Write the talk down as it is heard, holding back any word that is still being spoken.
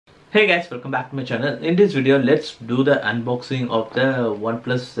Hey guys, welcome back to my channel. In this video, let's do the unboxing of the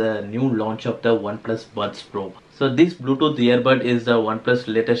OnePlus new launch of the OnePlus Buds Pro. So this Bluetooth earbud is the OnePlus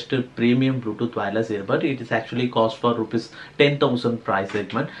latest premium Bluetooth wireless earbud. It is actually cost for rupees 10,000 price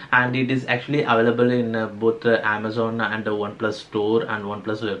segment, and it is actually available in both Amazon and the OnePlus store and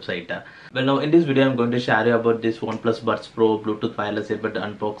OnePlus website. Well, now in this video I'm going to share you about this OnePlus Buds Pro Bluetooth wireless earbud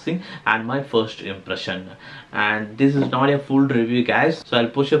unboxing and my first impression. And this is not a full review guys, so I'll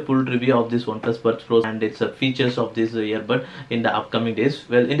push a full review of this OnePlus Buds Pro and its features of this earbud in the upcoming days.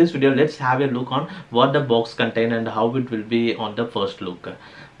 Well, in this video let's have a look on what the box contains and how it will be on the first look.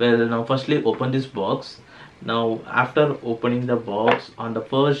 Well, now firstly open this box. Now after opening the box, on the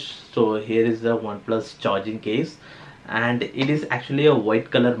first, so here is the OnePlus charging case, and it is actually a white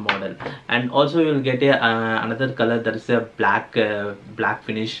color model, and also you will get a another color, that is a black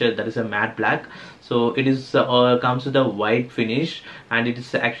finish, that is a matte black. So it is comes with a white finish, and it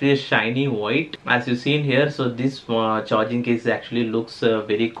is actually a shiny white as you seen here. So this charging case actually looks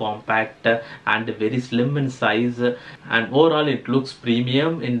very compact and very slim in size, and overall it looks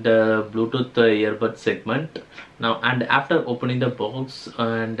premium in the Bluetooth earbud segment. Now, and after opening the box,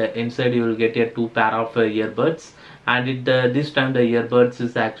 and inside you will get a two pair of earbuds, and this time the earbuds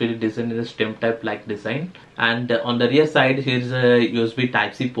is actually designed in a stem type like design, and on the rear side here is a USB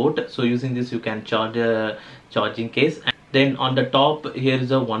Type-C port. So using this you can charge a charging case, and then on the top here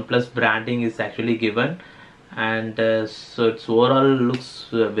is a OnePlus branding is actually given, and so its overall looks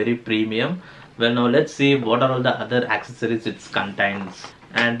very premium. Well, now let's see what are all the other accessories it contains.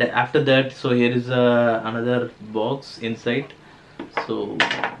 And after that, so here is another box inside. So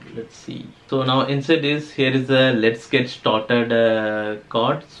let's see. So now inside this, here is a let's get started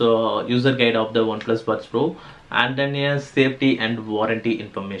card, so user guide of the OnePlus Buds Pro, and then here safety and warranty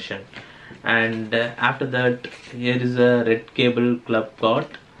information. And after that, here is a red cable club card,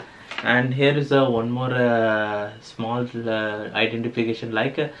 and here is one more small identification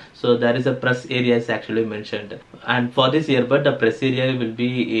like so there is a press area is actually mentioned, and for this earbud the press area will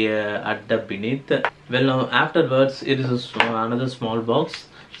be at the beneath. Well, now afterwards it is another small box.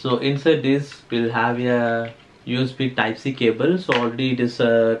 So inside this will have a USB Type-C cable. So already it is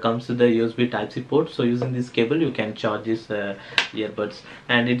comes with the USB Type-C port, so using this cable you can charge this earbuds,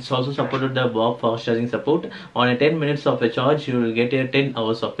 and it's also supported the warp fast charging support. On a 10 minutes of a charge you will get a 10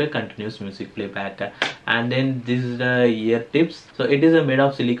 hours of a continuous music playback. And then this is the ear tips. So it is made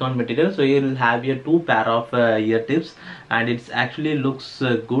of silicone material, so you will have a two pair of ear tips, and it actually looks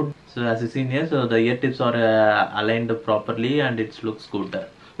good. So as you see here, so the ear tips are aligned properly and it looks good.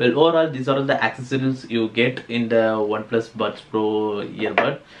 Well, overall these are all the accessories you get in the OnePlus Buds Pro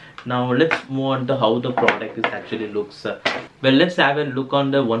earbud. Now let's move on to how the product is actually looks. Well, let's have a look on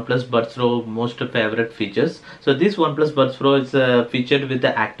the OnePlus Buds Pro most favorite features. So this OnePlus Buds Pro is featured with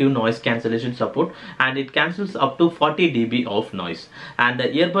the active noise cancellation support, and it cancels up to 40 dB of noise. And the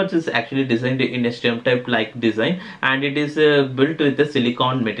earbuds is actually designed in a stem type like design, and it is built with the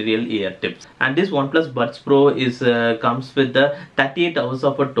silicone material ear tips. And this OnePlus Buds Pro is comes with the 38 hours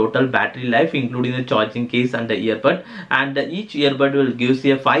of a total battery life, including the charging case and the earbud. And each earbud will gives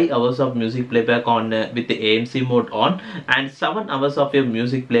you 5 hours of music playback on with the ANC mode on, and 7 hours of your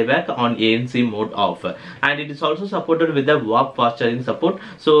music playback on ANC mode off. And it is also supported with the warp fast charging support,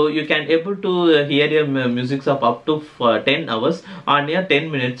 so you can able to hear your music of up to 10 hours on your 10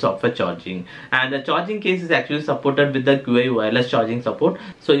 minutes of a charging. And the charging case is actually supported with the QI wireless charging support,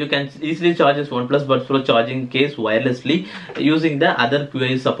 so you can easily charge this OnePlus Buds Pro charging case wirelessly using the other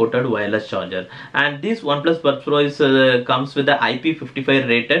QI supported wireless charger. And this OnePlus Buds Pro is comes with the IP55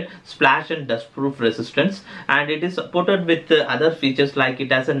 rated splash and dust proof resistance, and it is supported with other features like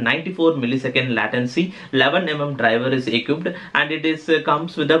it has a 94 millisecond latency, 11 mm driver is equipped, and it is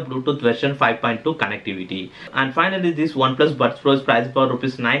comes with a Bluetooth version 5.2 connectivity. And finally this OnePlus Buds Pro is priced for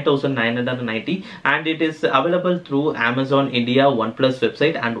rupees 9,990, and it is available through Amazon India, OnePlus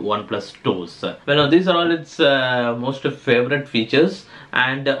website and OnePlus stores. Well, now these are all its most favorite features.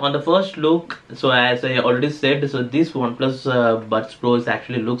 And on the first look, so as I already said, so this OnePlus Buds Pro is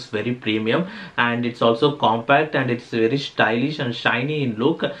actually looks very premium, and it's also compact, and it's very stylish and shiny in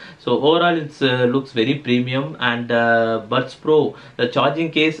look. So overall it looks very premium. And Buds Pro, the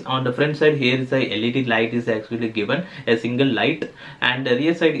charging case on the front side here is a LED light is actually given, a single light, and the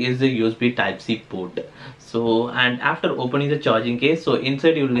rear side is a USB Type-C port. So, and after opening the charging case, so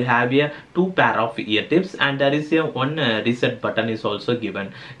inside you will have a two pair of ear tips, and there is a one reset button is also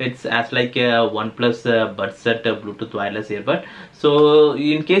given. It's as like a OnePlus Buds Set Bluetooth wireless earbud. So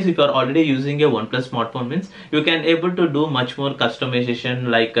in case if you are already using a OnePlus smartphone, means you can able to do much more customization,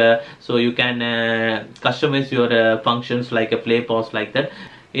 like so you can customize your functions like a play, pause, like that.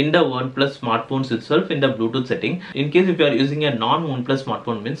 in the OnePlus smartphones itself in the Bluetooth setting. In case if you are using a non-OnePlus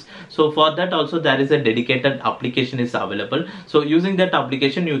smartphone means, so for that also there is a dedicated application is available. So using that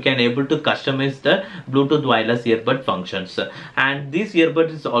application you can able to customize the Bluetooth wireless earbud functions, and this earbud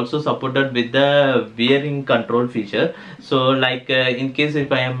is also supported with the wearing control feature. So like in case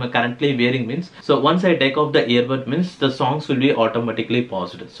if I am currently wearing means, so once I take off the earbud means the songs will be automatically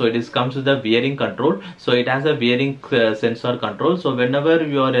paused. So it is comes with the wearing control. So it has a wearing sensor control. So whenever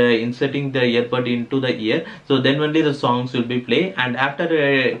you are inserting the earbud into the ear, so then only the songs will be play, and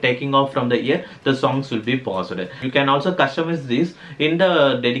after taking off from the ear the songs will be paused. You can also customize this in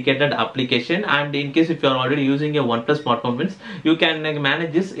the dedicated application, and in case if you are already using a OnePlus smartphone means, you can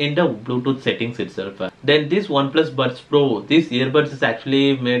manage this in the Bluetooth settings itself. Then this OnePlus Buds Pro, this earbuds is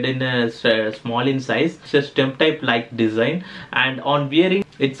actually made in a small in size. It's a stem type like design, and on wearing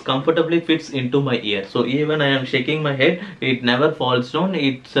it comfortably fits into my ear. So even I am shaking my head, it never falls down.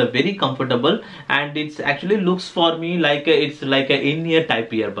 It's very comfortable, and it's actually looks for me like it's like a in-ear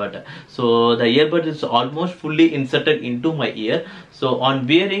type earbud. So the earbud is almost fully inserted into my ear. So on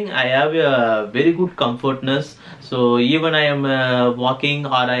wearing I have a very good comfortness. So even I am walking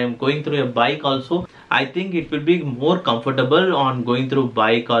or I am going through a bike also, I think it will be more comfortable on going through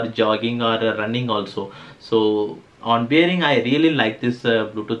bike or jogging or running also. So on wearing I really like this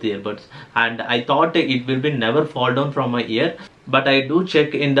Bluetooth earbuds, and I thought it will be never fall down from my ear. But I do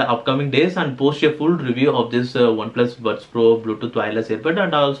check in the upcoming days and post a full review of this OnePlus Buds Pro Bluetooth wireless earbud,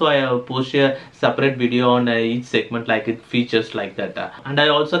 and also I post a separate video on each segment like it features like that. And I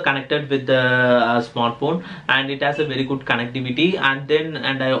also connected with the smartphone, and it has a very good connectivity,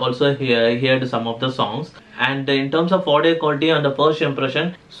 and I also heard some of the songs. And in terms of audio quality on the first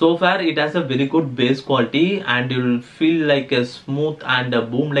impression, so far it has a very good bass quality, and you'll feel like a smooth and a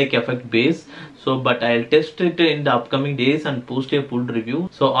boom like effect bass. So but I'll test it in the upcoming days and post a full review.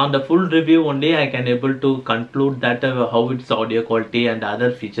 So on the full review only I can able to conclude that how its audio quality and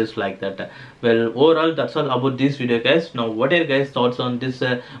other features like that. Well, overall that's all about this video guys. Now what are your guys thoughts on this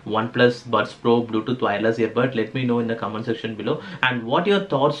OnePlus Buds Pro Bluetooth wireless earbud? Let me know in the comment section below. And what your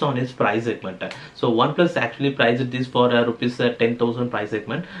thoughts on its price segment? So OnePlus actually priced this for rupees 10,000 price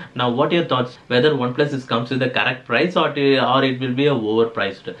segment. Now what are your thoughts, whether OnePlus is comes with the correct price or it will be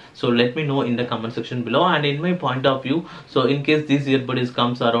overpriced? So let me know in the comment section below. And in my point of view, so in case this earbud is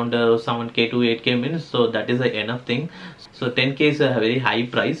comes around 7k to 8k minutes, so that is a enough thing. So 10k is a very high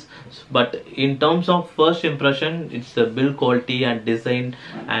price, but in terms of first impression, it's a build quality and design,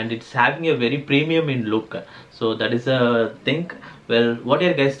 and it's having a very premium in look. So that is a thing. Well, what are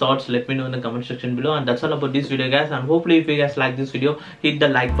your guys thoughts? Let me know in the comment section below. And that's all about this video guys, and hopefully if you guys like this video, hit the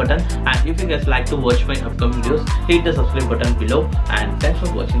like button, and if you guys like to watch my upcoming videos, hit the subscribe button below. And thanks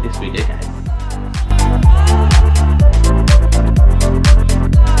for watching this video guys.